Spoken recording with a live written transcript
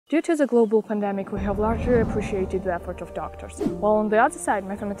Due to the global pandemic, we have largely appreciated the effort of doctors, while on the other side,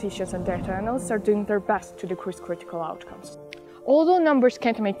 mathematicians and data analysts are doing their best to decrease critical outcomes. Although numbers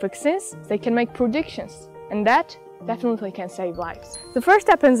can't make vaccines, they can make predictions, and that definitely can save lives. The first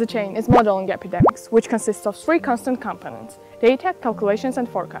step in the chain is modeling epidemics, which consists of three constant components: data, calculations, and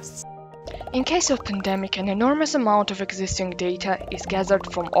forecasts. In case of pandemic, an enormous amount of existing data is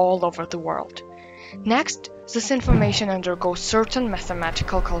gathered from all over the world. Next, this information undergoes certain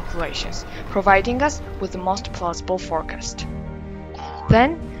mathematical calculations, providing us with the most plausible forecast.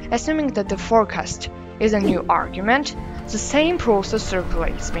 Then, assuming that the forecast is a new argument, the same process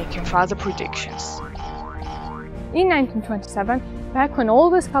circulates, making further predictions. In 1927, back when all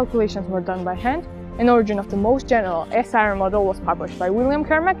these calculations were done by hand, an origin of the most general SIR model was published by William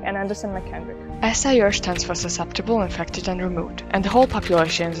Kermack and Anderson McKendrick. SIR stands for susceptible, infected, and removed, and the whole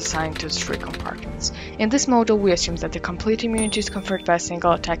population is assigned to three compartments. In this model, we assume that the complete immunity is conferred by a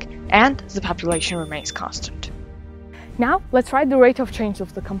single attack and the population remains constant. Now, let's write the rate of change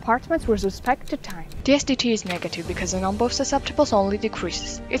of the compartments with respect to time. The SDT is negative because the number of susceptibles only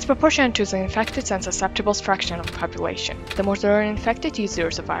decreases. It's proportional to the infected and susceptibles fraction of the population. The more there are infected,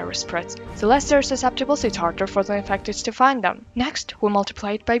 easier the virus spreads. The less there are susceptibles, it's harder for the infected to find them. Next, we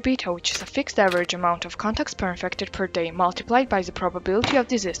multiply it by beta, which is a fixed average amount of contacts per infected per day, multiplied by the probability of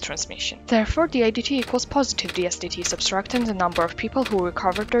disease transmission. Therefore, the ADT equals positive. The SDT subtracting the number of people who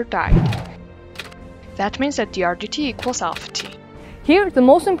recovered or died. That means that the RDT equals alpha t. Here, the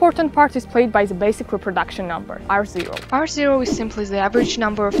most important part is played by the basic reproduction number, R0. R0 is simply the average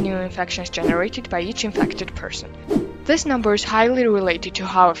number of new infections generated by each infected person. This number is highly related to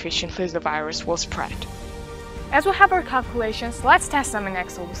how efficiently the virus will spread. As we have our calculations, let's test them in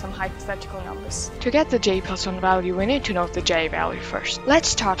Excel with some hypothetical numbers. To get the J+1 value, we need to know the J value first. Let's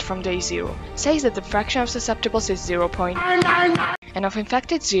start from day 0. Say that the fraction of susceptibles is 0.9 and of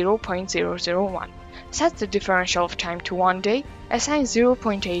infected 0.001. Set the differential of time to 1 day, assign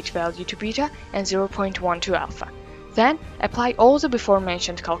 0.8 value to beta and 0.1 to alpha. Then, apply all the before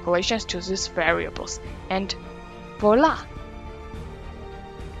mentioned calculations to these variables, and voila!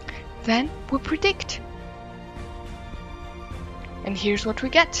 Then we predict. And here's what we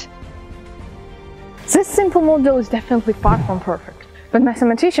get. This simple model is definitely far from perfect, but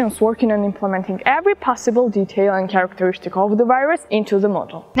mathematicians working on implementing every possible detail and characteristic of the virus into the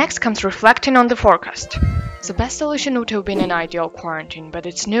model. Next comes reflecting on the forecast. The best solution would have been an ideal quarantine, but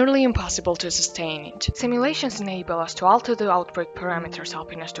it's nearly impossible to sustain it. Simulations enable us to alter the outbreak parameters,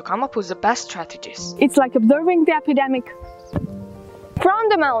 helping us to come up with the best strategies. It's like observing the epidemic from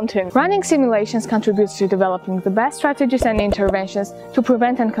the mountain. Running simulations contributes to developing the best strategies and interventions to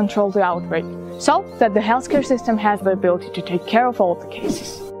prevent and control the outbreak, so that the healthcare system has the ability to take care of all the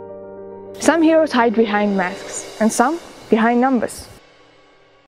cases. Some heroes hide behind masks, and some behind numbers.